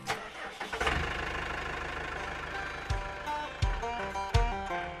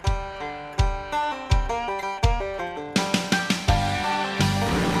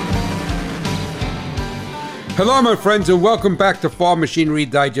Hello, my friends, and welcome back to Farm Machinery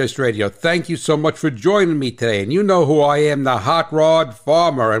Digest Radio. Thank you so much for joining me today. And you know who I am, the Hot Rod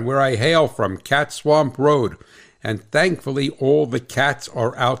Farmer, and where I hail from, Cat Swamp Road. And thankfully, all the cats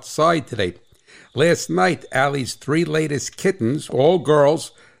are outside today. Last night, Allie's 3 latest kittens, all girls,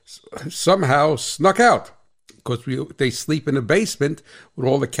 somehow snuck out. Because they sleep in the basement where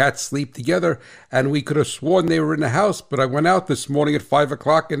all the cats sleep together, and we could have sworn they were in the house, but I went out this morning at 5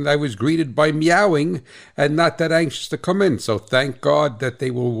 o'clock and I was greeted by meowing and not that anxious to come in. So thank God that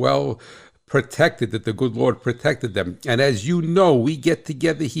they were well protected, that the good Lord protected them. And as you know, we get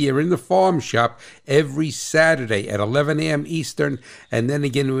together here in the farm shop every Saturday at 11 a.m. Eastern, and then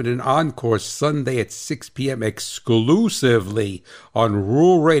again with an encore Sunday at 6 p.m. exclusively on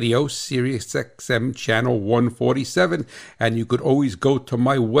Rural Radio, Sirius XM Channel 147. And you could always go to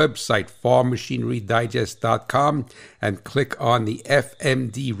my website, farmmachinerydigest.com, and click on the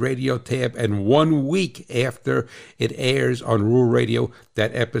FMD radio tab. And 1 week after it airs on Rural Radio,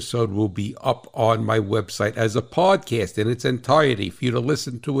 that episode will be up on my website as a podcast in its entirety for you to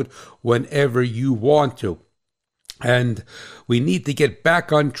listen to it whenever you want to. And we need to get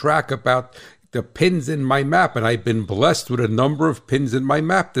back on track about the pins in my map, and I've been blessed with a number of pins in my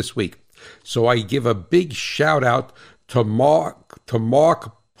map this week. So I give a big shout out to Mark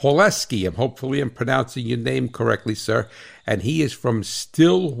Poleski. Hopefully I'm pronouncing your name correctly, sir. And he is from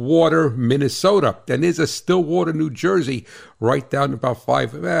Stillwater, Minnesota. And there's a Stillwater, New Jersey, right down about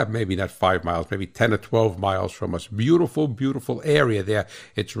maybe not 5 miles, maybe 10 or 12 miles from us. Beautiful, beautiful area there.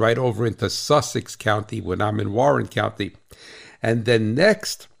 It's right over into Sussex County when I'm in Warren County. And then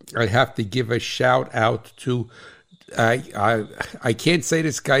next, I have to give a shout out to I can't say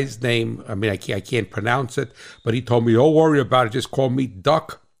this guy's name. I mean, I can't pronounce it, but he told me, don't worry about it. Just call me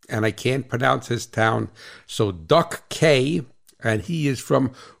Duck. And I can't pronounce his town. So Duck K, and he is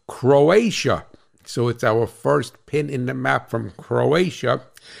from Croatia. So it's our first pin in the map from Croatia.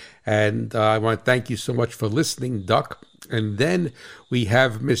 And I want to thank you so much for listening, Duck. And then we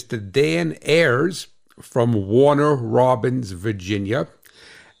have Mr. Dan Ayers from Warner Robins, Virginia.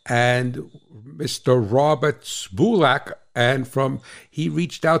 And Mr. Robert Spulak, and he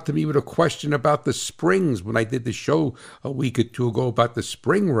reached out to me with a question about the springs when I did the show a week or two ago about the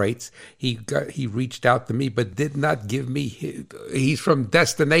spring rates. He reached out to me, but did not give me. He's from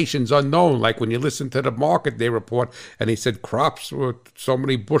destinations unknown. Like when you listen to the market day report, and he said crops were so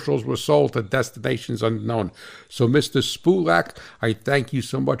many bushels were sold to destinations unknown. So, Mr. Spulak, I thank you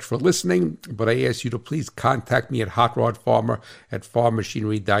so much for listening, but I ask you to please contact me at Hot Rod Farmer at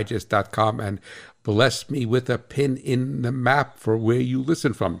farmmachinerydigest.com and bless me with a pin in the map for where you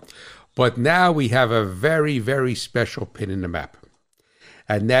listen from. But now we have a very, very special pin in the map.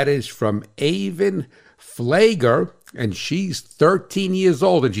 And that is from Avon Flager, and she's 13 years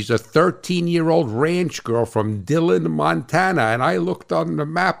old, and she's a 13-year-old ranch girl from Dillon, Montana. And I looked on the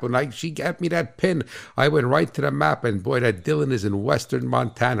map, and she got me that pin. I went right to the map, and boy, that Dillon is in western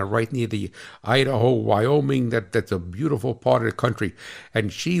Montana, right near the Idaho, Wyoming. That's a beautiful part of the country.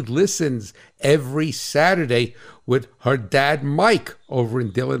 And she listens every Saturday with her dad, Mike, over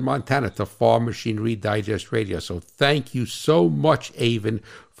in Dillon, Montana, to Farm Machinery Digest Radio. So thank you so much, Avon,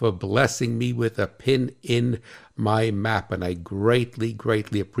 for blessing me with a pin in my map, and I greatly,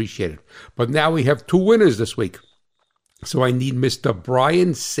 greatly appreciate it. But now we have 2 winners this week. So I need Mr.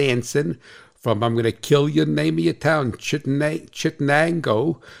 Brian Sanson from, I'm going to kill your name of your town,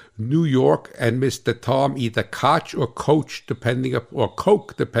 Chittenango, New York, and Mr. Tom, either Koch or Coach, or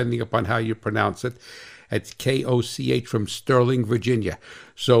Koch, depending upon how you pronounce it. It's Koch from Sterling, Virginia.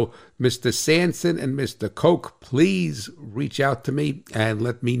 So, Mr. Sanson and Mr. Koch, please reach out to me and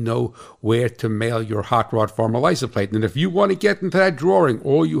let me know where to mail your Hot Rod Farmer license plate. And if you want to get into that drawing,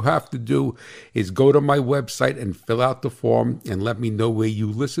 all you have to do is go to my website and fill out the form and let me know where you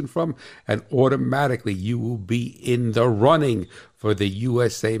listen from, and automatically you will be in the running for the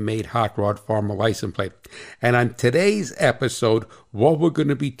USA-made Hot Rod Farmer license plate. And on today's episode, what we're going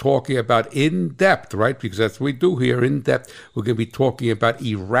to be talking about in depth, right? Because that's what we do here, in depth. We're going to be talking about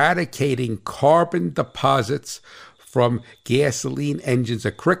eradicating carbon deposits from gasoline engines.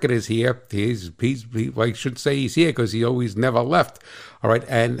 A cricket is here. I should say he's here because he always never left. All right,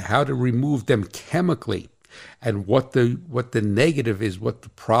 and how to remove them chemically, and what the negative is, what the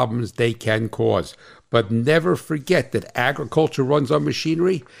problems they can cause. But never forget that agriculture runs on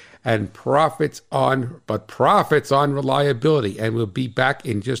machinery and profits on reliability. And we'll be back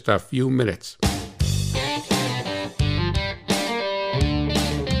in just a few minutes.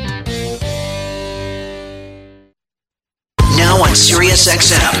 Now now on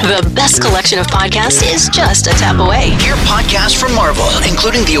SiriusXM. The best collection of podcasts is just a tap away. Hear podcasts from Marvel,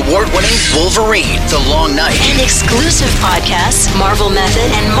 including the award-winning Wolverine, The Long Night. And exclusive podcasts, Marvel Method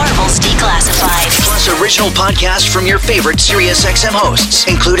and Marvel's Declassified. Plus original podcasts from your favorite SiriusXM hosts,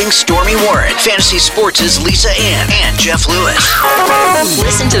 including Stormy Warren, Fantasy Sports' Lisa Ann, and Jeff Lewis.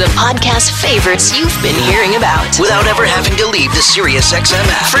 Listen to the podcast favorites you've been hearing about without ever having to leave the SiriusXM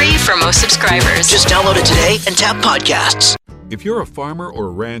app. Free for most subscribers. Just download it today and tap podcasts. If you're a farmer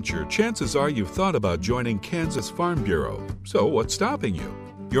or rancher, chances are you've thought about joining Kansas Farm Bureau. So what's stopping you?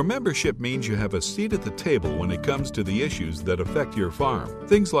 Your membership means you have a seat at the table when it comes to the issues that affect your farm.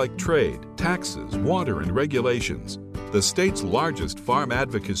 Things like trade, taxes, water, and regulations. The state's largest farm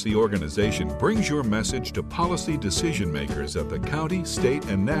advocacy organization brings your message to policy decision makers at the county, state,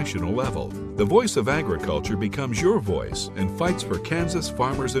 and national level. The voice of agriculture becomes your voice and fights for Kansas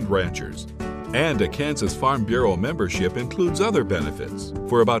farmers and ranchers. And a Kansas Farm Bureau membership includes other benefits.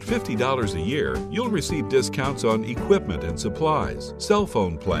 For about $50 a year, you'll receive discounts on equipment and supplies, cell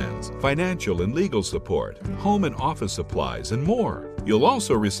phone plans, financial and legal support, home and office supplies, and more. You'll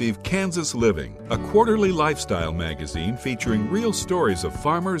also receive Kansas Living, a quarterly lifestyle magazine featuring real stories of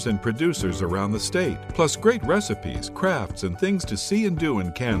farmers and producers around the state, plus great recipes, crafts, and things to see and do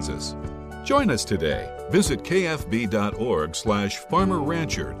in Kansas. Join us today. Visit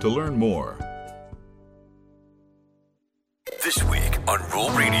kfb.org/farmerrancher to learn more. This week on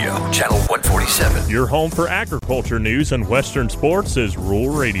Rural Radio, Channel 147. Your home for agriculture news and Western sports is Rural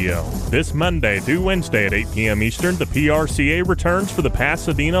Radio. This Monday through Wednesday at 8 p.m. Eastern, the PRCA returns for the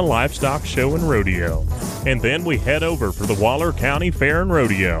Pasadena Livestock Show and Rodeo. And then we head over for the Waller County Fair and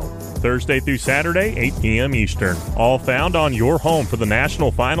Rodeo. Thursday through Saturday, 8 p.m. Eastern. All found on your home for the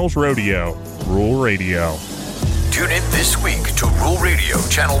National Finals Rodeo, Rural Radio. Tune in this week to Rural Radio,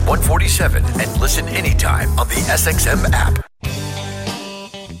 Channel 147, and listen anytime on the SXM app.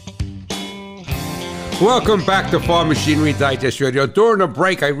 Welcome back to Farm Machinery Digest Radio. During the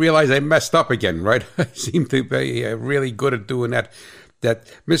break, I realized I messed up again, right? I seem to be really good at doing that. That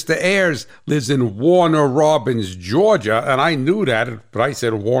Mr. Ayers lives in Warner Robins, Georgia, and I knew that, but I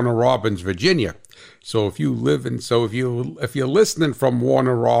said Warner Robins, Virginia. So if you're listening from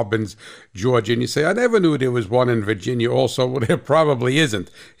Warner Robins, Georgia, and you say, I never knew there was one in Virginia also, well, there probably isn't.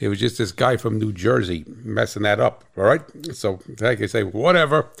 It was just this guy from New Jersey messing that up, all right? So like I say,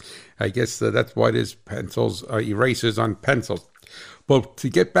 whatever. I guess that's why there's erasers on pencils. But to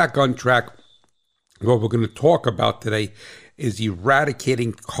get back on track, what we're going to talk about today is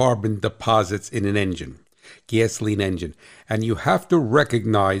eradicating carbon deposits in an engine, gasoline engine. And you have to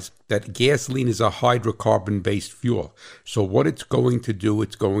recognize that gasoline is a hydrocarbon-based fuel. So what it's going to do,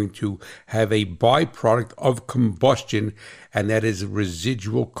 it's going to have a byproduct of combustion, and that is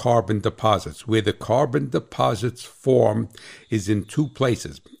residual carbon deposits. Where the carbon deposits form is in two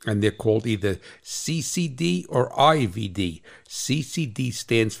places, and they're called either CCD or IVD. CCD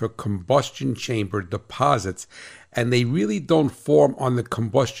stands for combustion chamber deposits, and they really don't form on the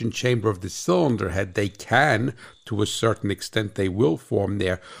combustion chamber of the cylinder head. They can, to a certain extent, they will form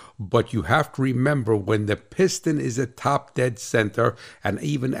there. But you have to remember, when the piston is at top dead center, and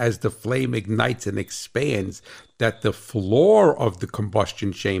even as the flame ignites and expands, that the floor of the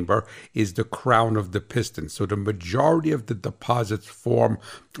combustion chamber is the crown of the piston. So the majority of the deposits form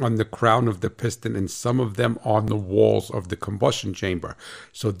on the crown of the piston, and some of them on the walls of the combustion chamber.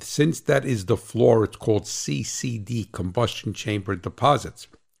 So since that is the floor, it's called CCD, combustion chamber deposits.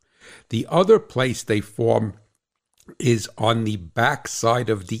 The other place they form is on the back side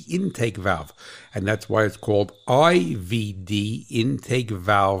of the intake valve, and that's why it's called IVD, intake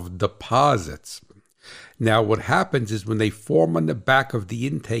valve deposits. Now, what happens is when they form on the back of the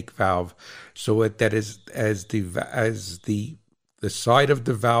intake valve, so that is as the side of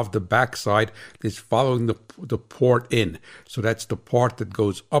the valve, the back side is following the port in. So that's the part that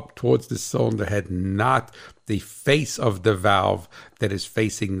goes up towards the cylinder head, not the face of the valve that is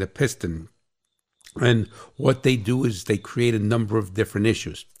facing the piston. And what they do is they create a number of different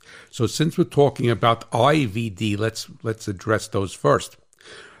issues. So since we're talking about IVD, let's address those first.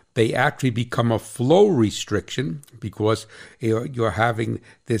 They actually become a flow restriction because you're having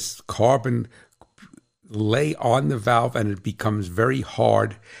this carbon lay on the valve, and it becomes very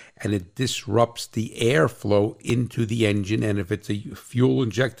hard, and it disrupts the airflow into the engine. And if it's a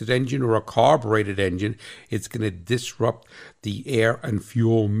fuel-injected engine or a carbureted engine, it's going to disrupt the air and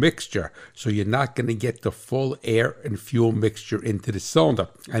fuel mixture. So you're not going to get the full air and fuel mixture into the cylinder.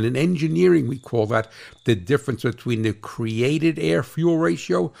 And in engineering, we call that the difference between the created air-fuel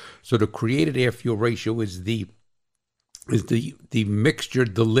ratio. So the created air-fuel ratio is the mixture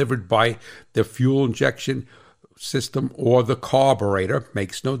delivered by the fuel injection system or the carburetor,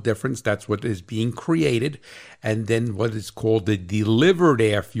 makes no difference. That's what is being created. And then what is called the delivered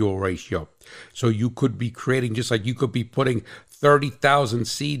air-fuel ratio. So you could be creating, just like you could be putting 30,000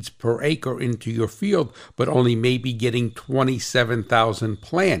 seeds per acre into your field, but only maybe getting 27,000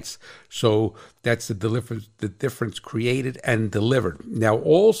 plants. So that's the difference created and delivered. Now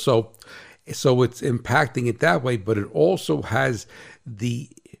also, so it's impacting it that way, but it also has the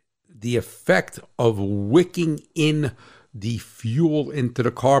effect of wicking in the fuel into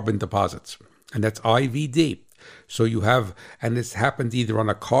the carbon deposits, and that's IVD. So you have, and this happens either on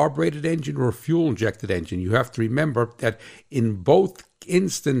a carbureted engine or a fuel-injected engine. You have to remember that in both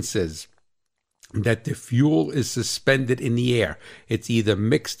instances, that the fuel is suspended in the air. It's either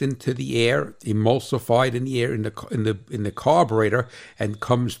mixed into the air, emulsified in the air in the carburetor, and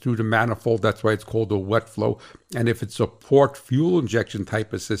comes through the manifold. That's why it's called a wet flow. And if it's a port fuel injection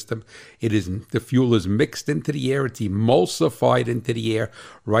type of system, the fuel is mixed into the air. It's emulsified into the air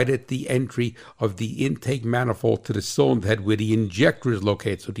right at the entry of the intake manifold to the cylinder head where the injector is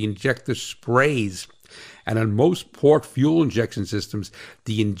located. So the injector sprays. And on most port fuel injection systems,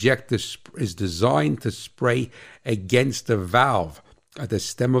 the injector is designed to spray against the valve, at the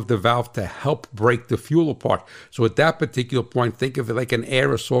stem of the valve, to help break the fuel apart. So at that particular point, think of it like an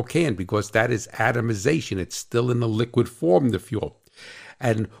aerosol can, because that is atomization. It's still in a liquid form, the fuel.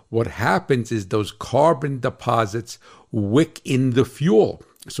 And what happens is those carbon deposits wick in the fuel.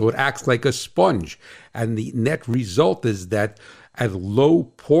 So it acts like a sponge. And the net result is that at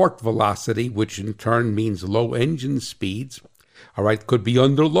low port velocity, which in turn means low engine speeds, all right, could be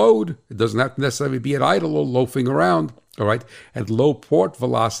under load. It doesn't have to necessarily be at idle or loafing around, all right, at low port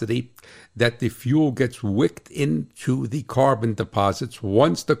velocity, that the fuel gets wicked into the carbon deposits.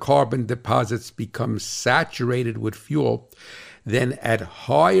 Once the carbon deposits become saturated with fuel, then at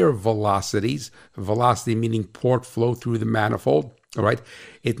higher velocities, velocity meaning port flow through the manifold, all right,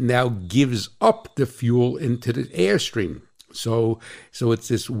 it now gives up the fuel into the airstream. So it's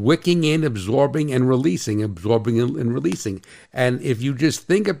this wicking in, absorbing and releasing, absorbing and releasing. And if you just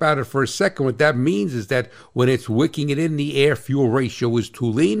think about it for a second, what that means is that when it's wicking it in, the air-fuel ratio is too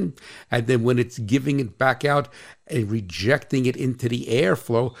lean. And then when it's giving it back out and rejecting it into the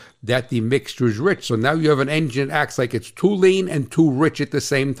airflow, that the mixture is rich. So now you have an engine that acts like it's too lean and too rich at the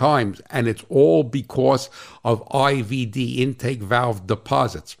same time. And it's all because of IVD, intake valve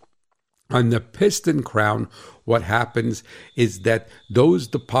deposits. On the piston crown, what happens is that those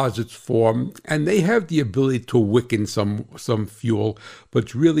deposits form, and they have the ability to wick in some fuel, but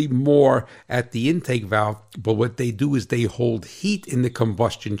it's really more at the intake valve. But what they do is they hold heat in the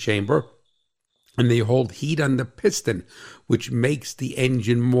combustion chamber, and they hold heat on the piston, which makes the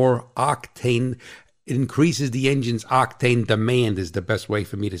engine more octane. It increases the engine's octane demand, is the best way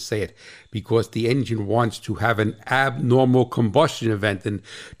for me to say it, because the engine wants to have an abnormal combustion event. And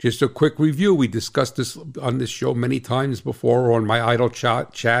just a quick review, we discussed this on this show many times before, or on my Idle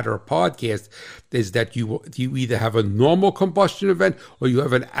Chat or podcast, is that you either have a normal combustion event or you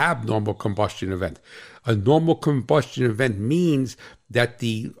have an abnormal combustion event. A normal combustion event means that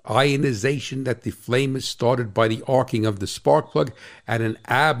the ionization, that the flame is started by the arcing of the spark plug, and an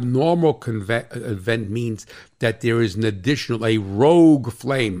abnormal event means that there is an additional, a rogue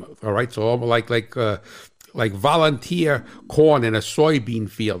flame, all right? So like volunteer corn in a soybean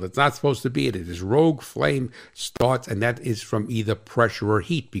field. It's not supposed to be it. It is rogue flame starts, and that is from either pressure or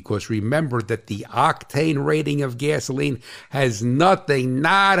heat, because remember that the octane rating of gasoline has nothing,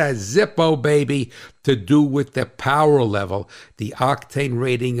 not a zippo, baby, to do with the power level. The octane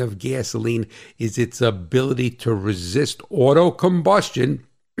rating of gasoline is its ability to resist auto combustion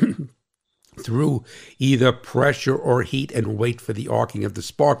through either pressure or heat and wait for the arcing of the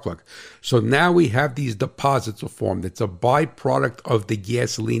spark plug. So now we have these deposits formed. It's a byproduct of the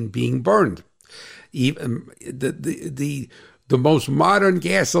gasoline being burned. Even the most modern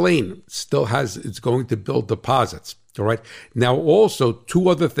gasoline still it's going to build deposits. All right. Now also two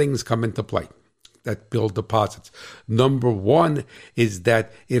other things come into play that build deposits. Number one is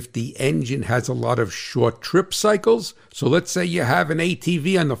that if the engine has a lot of short trip cycles, so let's say you have an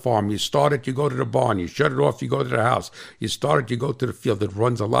ATV on the farm, you start it, you go to the barn, you shut it off, you go to the house, you start it, you go to the field, it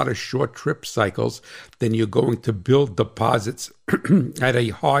runs a lot of short trip cycles, then you're going to build deposits at a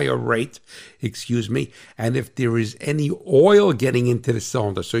higher rate, and if there is any oil getting into the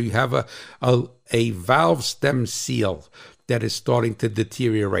cylinder, so you have a valve stem seal that is starting to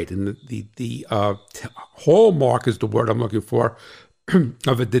deteriorate. And the hallmark is the word I'm looking for,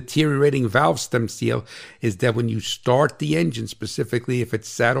 of a deteriorating valve stem seal is that when you start the engine, specifically if it's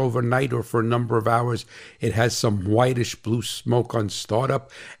sat overnight or for a number of hours, it has some whitish blue smoke on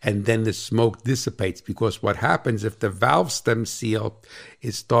startup, and then the smoke dissipates, because what happens if the valve stem seal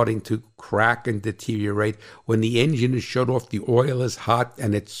is starting to crack and deteriorate, when the engine is shut off, the oil is hot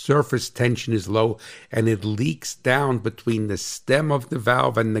and its surface tension is low, and it leaks down between the stem of the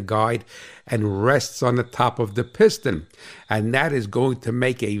valve and the guide and rests on the top of the piston. And that is going to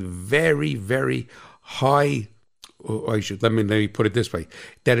make a very, very high, let me put it this way,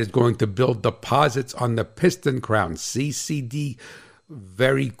 that is going to build deposits on the piston crown, CCD,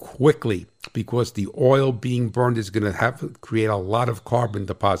 very quickly, because the oil being burned is going to create a lot of carbon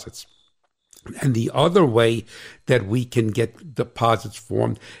deposits. And the other way that we can get deposits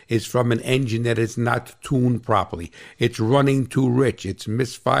formed is from an engine that is not tuned properly. It's running too rich. It's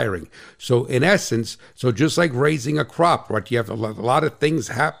misfiring. So in essence, just like raising a crop, right? You have a lot of things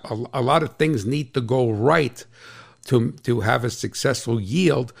a lot of things need to go right to have a successful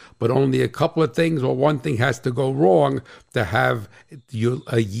yield, but only a couple of things or one thing has to go wrong to have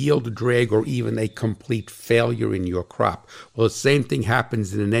a yield drag or even a complete failure in your crop. Well, the same thing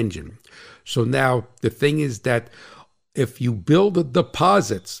happens in an engine. So now the thing is that if you build the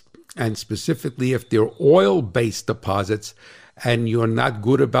deposits, and specifically if they're oil-based deposits, and you're not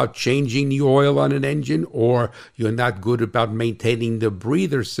good about changing the oil on an engine, or you're not good about maintaining the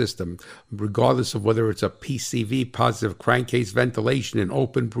breather system, regardless of whether it's a PCV, positive crankcase ventilation, an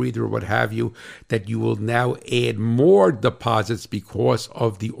open breather, or what have you, that you will now add more deposits because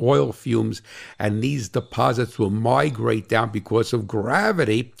of the oil fumes, and these deposits will migrate down because of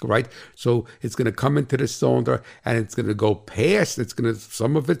gravity, right? So it's going to come into the cylinder, and it's going to go past,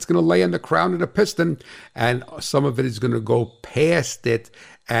 some of it's going to lay on the crown of the piston, and some of it is going to go past it,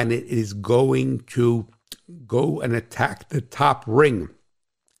 and it is going to go and attack the top ring,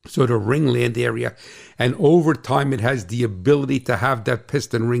 so the ringland area, and over time it has the ability to have that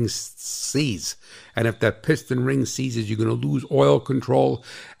piston ring seize. And if that piston ring seizes, you're going to lose oil control,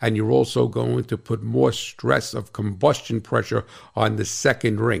 and you're also going to put more stress of combustion pressure on the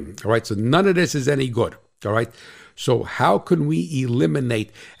second ring. All right, so none of this is any good. All right. So how can we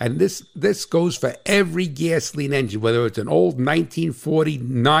eliminate, and this goes for every gasoline engine, whether it's an old 1940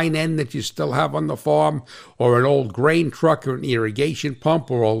 9N that you still have on the farm, or an old grain truck, or an irrigation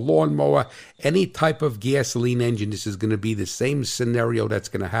pump, or a lawnmower, any type of gasoline engine, this is going to be the same scenario that's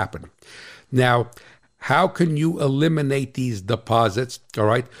going to happen. Now, how can you eliminate these deposits? All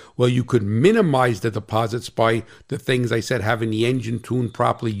right. Well, you could minimize the deposits by the things I said, having the engine tuned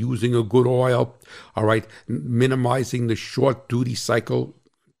properly, using a good oil. All right. Minimizing the short duty cycle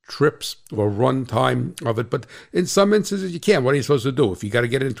trips or run time of it. But in some instances, you can't. What are you supposed to do? If you got to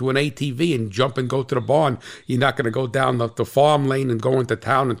get into an ATV and jump and go to the barn, you're not going to go down the farm lane and go into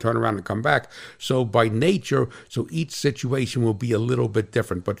town and turn around and come back. So by nature, each situation will be a little bit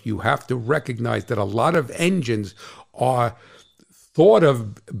different. But you have to recognize that a lot of engines are thought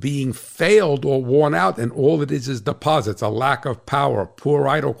of being failed or worn out, and all it is deposits, a lack of power, poor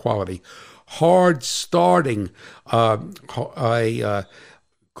idle quality, hard starting,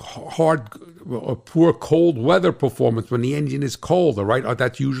 poor cold weather performance when the engine is cold, all right?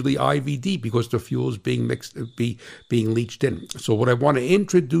 That's usually IVD because the fuel is being leached in. So what I want to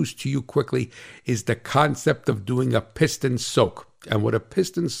introduce to you quickly is the concept of doing a piston soak. And what a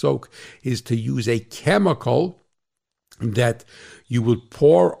piston soak is to use a chemical that you would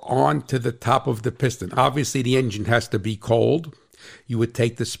pour onto the top of the piston. Obviously, the engine has to be cold. You would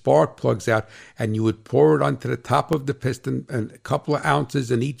take the spark plugs out and you would pour it onto the top of the piston, and a couple of ounces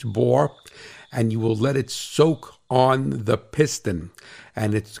in each bore, and you will let it soak on the piston.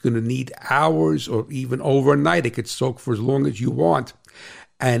 And it's going to need hours or even overnight. It could soak for as long as you want.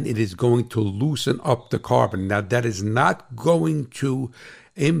 And it is going to loosen up the carbon. Now, that is not going to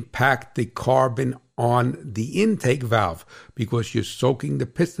impact the carbon on the intake valve because you're soaking the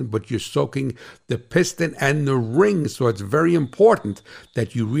piston, but you're soaking the piston and the ring. So it's very important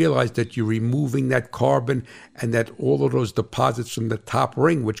that you realize that you're removing that carbon and that all of those deposits from the top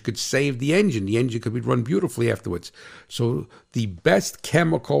ring, which could save the engine. The engine could be run beautifully afterwards. So the best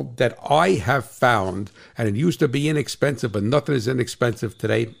chemical that I have found, and it used to be inexpensive, but nothing is inexpensive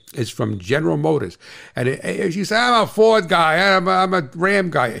today, is from General Motors. And as you say, I'm a Ford guy, I'm a Ram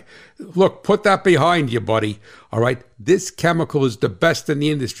guy. look, put that behind you, buddy. All right. This chemical is the best in the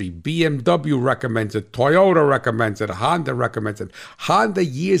industry. BMW recommends it. Toyota recommends it. Honda recommends it. Honda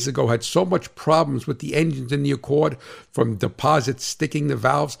years ago had so much problems with the engines in the Accord from deposits sticking the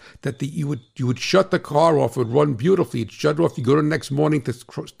valves that you would shut the car off. It would run beautifully. It'd shut off. You go to the next morning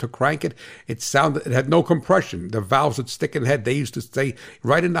to crank it. It had no compression. The valves would stick in the head. They used to say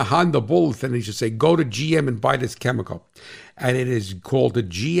right in the Honda bulletin, they used to say, go to GM and buy this chemical. And it is called the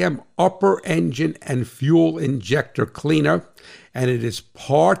GM Upper Engine and Fuel Injector Cleaner, and it is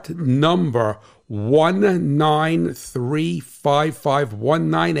part number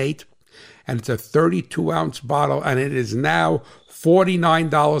 193555198, and it's a 32-ounce bottle, and it is now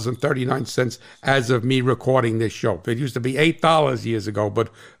 $49.39 as of me recording this show. It used to be $8 years ago,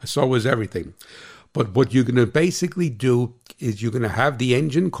 but so was everything. But what you're going to basically do is you're going to have the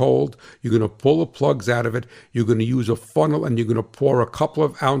engine cold, you're going to pull the plugs out of it, you're going to use a funnel, and you're going to pour a couple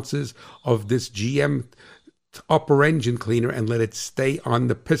of ounces of this GM upper engine cleaner and let it stay on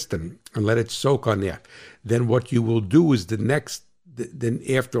the piston and let it soak on there. Then what you will do is then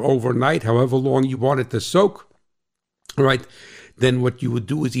after overnight, however long you want it to soak, all right, then what you would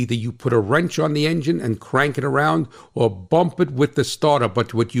do is either you put a wrench on the engine and crank it around or bump it with the starter.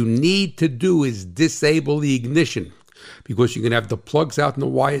 But what you need to do is disable the ignition because you're going to have the plugs out and the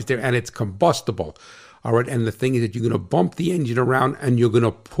wires there and it's combustible. All right. And the thing is that you're going to bump the engine around and you're going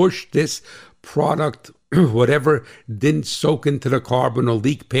to push this product, whatever didn't soak into the carbon or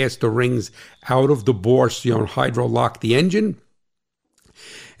leak past the rings, out of the bore so you don't hydro-lock the engine.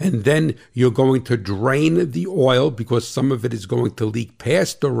 And then you're going to drain the oil because some of it is going to leak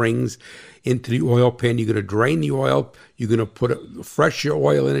past the rings into the oil pan. You're going to drain the oil. You're going to put fresher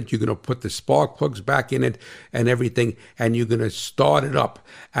oil in it. You're going to put the spark plugs back in it and everything. And you're going to start it up.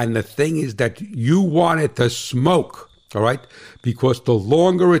 And the thing is that you want it to smoke. All right, because the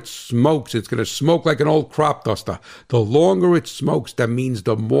longer it smokes, it's going to smoke like an old crop duster. The longer it smokes, that means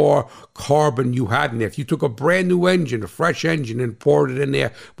the more carbon you had in there. If you took a brand new engine, a fresh engine, and poured it in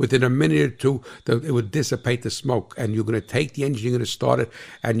there within a minute or two, it would dissipate the smoke. And you're going to take the engine, you're going to start it.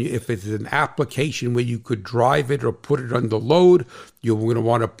 And if it's an application where you could drive it or put it under load, you're going to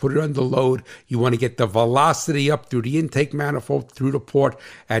want to put it under load. You want to get the velocity up through the intake manifold, through the port,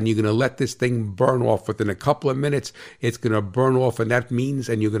 and you're going to let this thing burn off. Within a couple of minutes, it's going to burn off, and that means,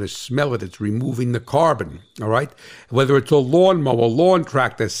 and you're going to smell it, it's removing the carbon, all right? Whether it's a lawnmower, lawn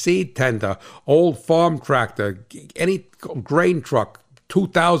tractor, seed tender, old farm tractor, any grain truck,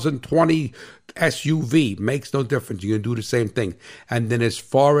 2020 SUV, makes no difference. You're going to do the same thing. And then as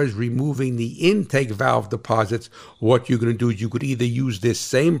far as removing the intake valve deposits, what you're going to do is you could either use this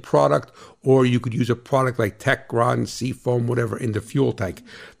same product or you could use a product like Techron, Seafoam, whatever, in the fuel tank.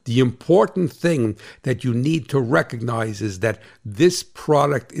 The important thing that you need to recognize is that this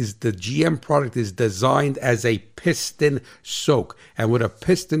product is, the GM product is designed as a piston soak. And what a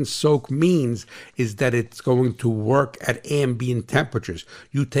piston soak means is that it's going to work at ambient temperatures.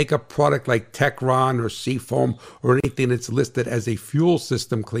 You take a product like Techron or Seafoam or anything that's listed as a fuel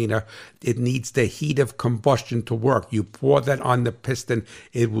system cleaner, it needs the heat of combustion to work. You pour that on the piston,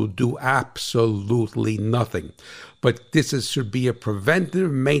 it will do absolutely nothing. But this should be a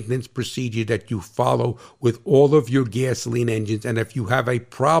preventive maintenance procedure that you follow with all of your gasoline engines. And if you have a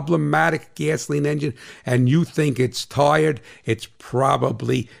problematic gasoline engine and you think it's tired, it's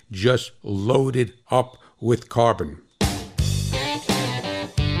probably just loaded up with carbon.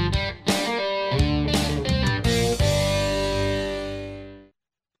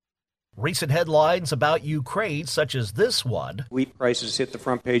 Recent headlines about Ukraine, such as this one, wheat prices hit the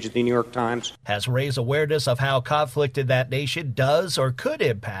front page of the New York Times, has raised awareness of how conflict in that nation does or could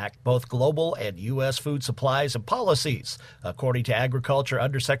impact both global and U.S. food supplies and policies, according to Agriculture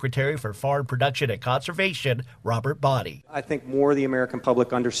Undersecretary for Farm Production and Conservation, Robert Bonnie. I think more of the American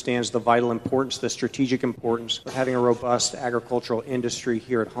public understands the vital importance, the strategic importance of having a robust agricultural industry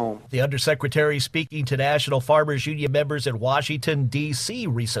here at home. The Undersecretary, speaking to National Farmers Union members in Washington, D.C.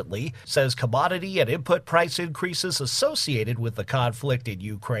 recently, says commodity and input price increases associated with the conflict in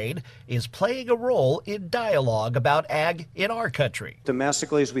Ukraine is playing a role in dialogue about ag in our country.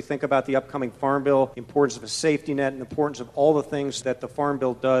 Domestically, as we think about the upcoming Farm Bill, the importance of a safety net and the importance of all the things that the Farm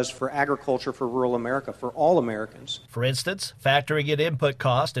Bill does for agriculture, for rural America, for all Americans. For instance, factoring in input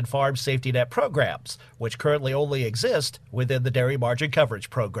cost and farm safety net programs, which currently only exist within the Dairy Margin Coverage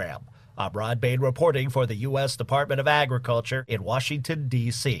Program. I'm Rod Bain reporting for the U.S. Department of Agriculture in Washington,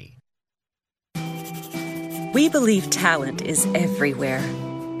 D.C. We believe talent is everywhere,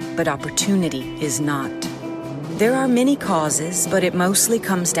 but opportunity is not. There are many causes, but it mostly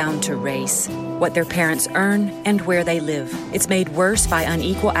comes down to race. what their parents earn, and where they live. It's made worse by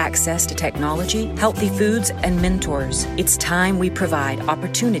unequal access to technology, healthy foods, and mentors. It's time we provide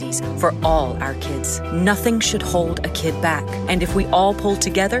opportunities for all our kids. Nothing should hold a kid back. And if we all pull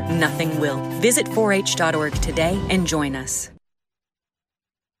together, nothing will. Visit 4h.org today and join us.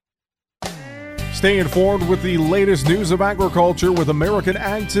 Stay informed with the latest news of agriculture with American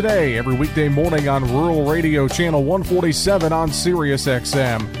Ag Today every weekday morning on Rural Radio Channel 147 on Sirius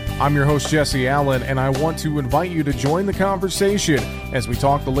XM. I'm your host, Jesse Allen, and I want to invite you to join the conversation as we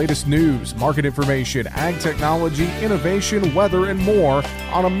talk the latest news, market information, ag technology, innovation, weather, and more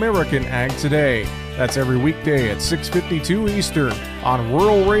on American Ag Today. That's every weekday at 6:52 Eastern on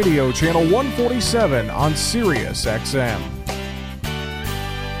Rural Radio Channel 147 on Sirius XM.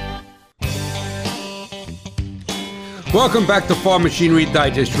 Welcome back to Farm Machinery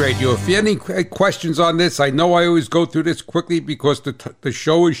Digest Radio. If you have any questions on this, I know I always go through this quickly because the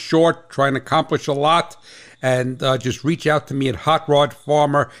show is short, trying to accomplish a lot. And just reach out to me at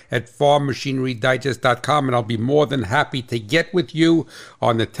hotrodfarmer@farmmachinerydigest.com, and I'll be more than happy to get with you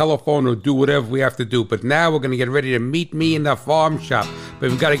on the telephone or do whatever we have to do. But now we're going to get ready to meet me in the farm shop. But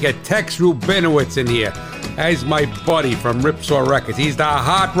we've got to get Tex Rubinowitz in here as my buddy from Ripsaw Records. He's the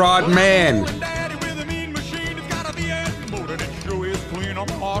hot rod man.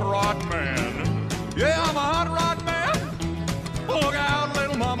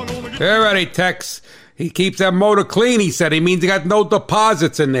 All right, Tex. He keeps that motor clean, he said. He means he got no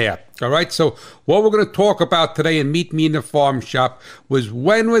deposits in there. All right, so what we're going to talk about today and meet me in the farm shop was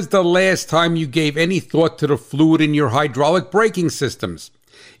when was the last time you gave any thought to the fluid in your hydraulic braking systems?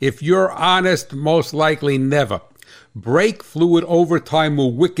 If you're honest, most likely never. Brake fluid over time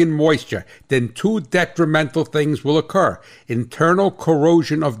will wicken moisture. Then two detrimental things will occur: internal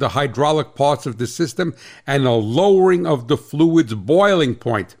corrosion of the hydraulic parts of the system and a lowering of the fluid's boiling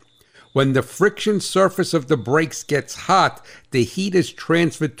point. When the friction surface of the brakes gets hot, the heat is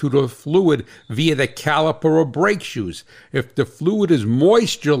transferred to the fluid via the caliper or brake shoes. If the fluid is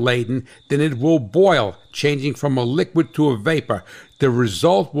moisture-laden, then it will boil, changing from a liquid to a vapor. The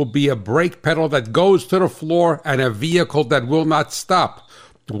result will be a brake pedal that goes to the floor and a vehicle that will not stop.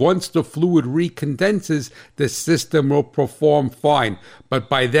 Once the fluid recondenses, the system will perform fine, but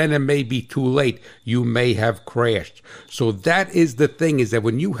by then it may be too late. You may have crashed. So that is the thing, is that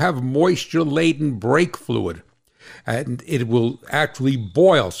when you have moisture-laden brake fluid, and it will actually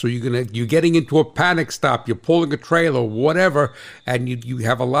boil. So you're getting into a panic stop, you're pulling a trailer, whatever, and you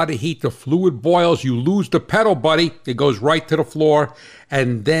have a lot of heat. The fluid boils, you lose the pedal, buddy. It goes right to the floor.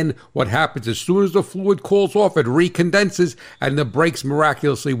 And then what happens, as soon as the fluid cools off, it recondenses and the brakes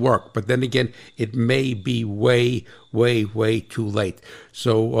miraculously work. But then again, it may be way, way, way too late.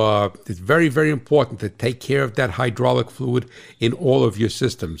 So it's very, very important to take care of that hydraulic fluid in all of your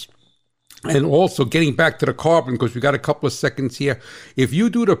systems. And also, getting back to the carbon, because we got a couple of seconds here, if you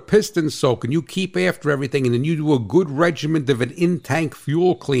do the piston soak and you keep after everything, and then you do a good regimen of an in-tank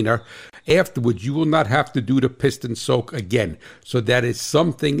fuel cleaner, afterwards you will not have to do the piston soak again. So that is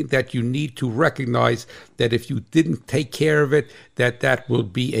something that you need to recognize, that if you didn't take care of it, that will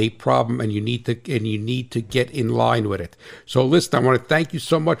be a problem, and you need to get in line with it. So listen, I want to thank you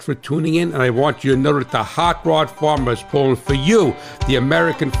so much for tuning in, and I want you to know that the Hot Rod Farmer is pulling for you, the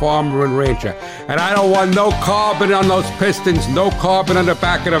American farmer and rancher. And I don't want no carbon on those pistons, no carbon on the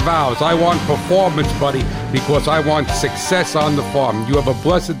back of the valves. I want performance, buddy, because I want success on the farm. You have a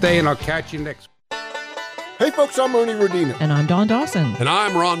blessed day, and I'll catch you next week. Hey folks, I'm Ernie Rodina. And I'm Don Dawson. And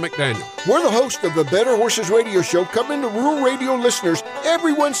I'm Ron McDaniel. We're the host of the Better Horses Radio Show, coming to rural radio listeners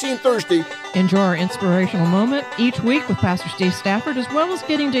every Wednesday and Thursday. Enjoy our inspirational moment each week with Pastor Steve Stafford, as well as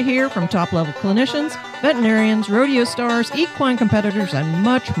getting to hear from top-level clinicians, veterinarians, rodeo stars, equine competitors, and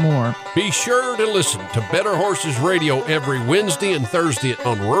much more. Be sure to listen to Better Horses Radio every Wednesday and Thursday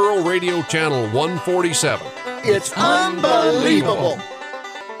on Rural Radio Channel 147. It's unbelievable.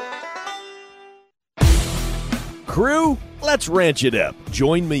 Crew, let's ranch it up.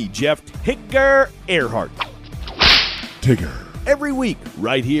 Join me, Jeff Tigger Earhart. Tigger. Every week,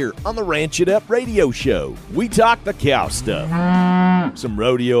 right here on the Ranch It Up radio show, we talk the cow stuff. Some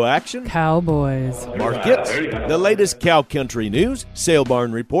rodeo action. Cowboys. Markets. The latest cow country news, sale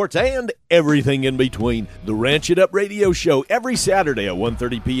barn reports, and everything in between. The Ranch It Up radio show every Saturday at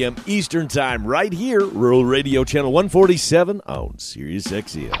 1:30 p.m. Eastern Time, right here, Rural Radio Channel 147 on Sirius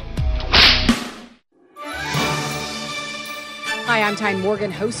XM. Hi, I'm Tyne Morgan,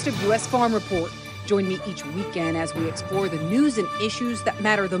 host of U.S. Farm Report. Join me each weekend as we explore the news and issues that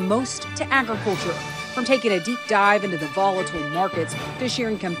matter the most to agriculture. From taking a deep dive into the volatile markets to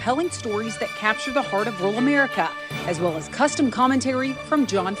sharing compelling stories that capture the heart of rural America, as well as custom commentary from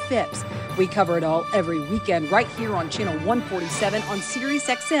John Phipps. We cover it all every weekend right here on Channel 147 on Sirius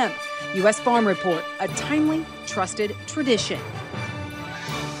XM. U.S. Farm Report, a timely, trusted tradition.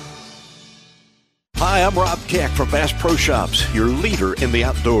 Hi, I'm Rob Keck from Bass Pro Shops, your leader in the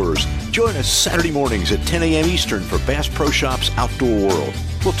outdoors. Join us Saturday mornings at 10 a.m. Eastern for Bass Pro Shops Outdoor World.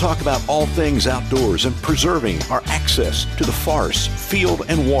 We'll talk about all things outdoors and preserving our access to the forest, field,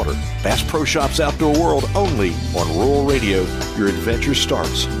 and water. Bass Pro Shops Outdoor World only on Rural Radio. Your adventure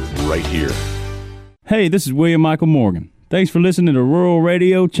starts right here. Hey, this is William Michael Morgan. Thanks for listening to Rural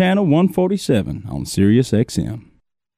Radio Channel 147 on Sirius XM.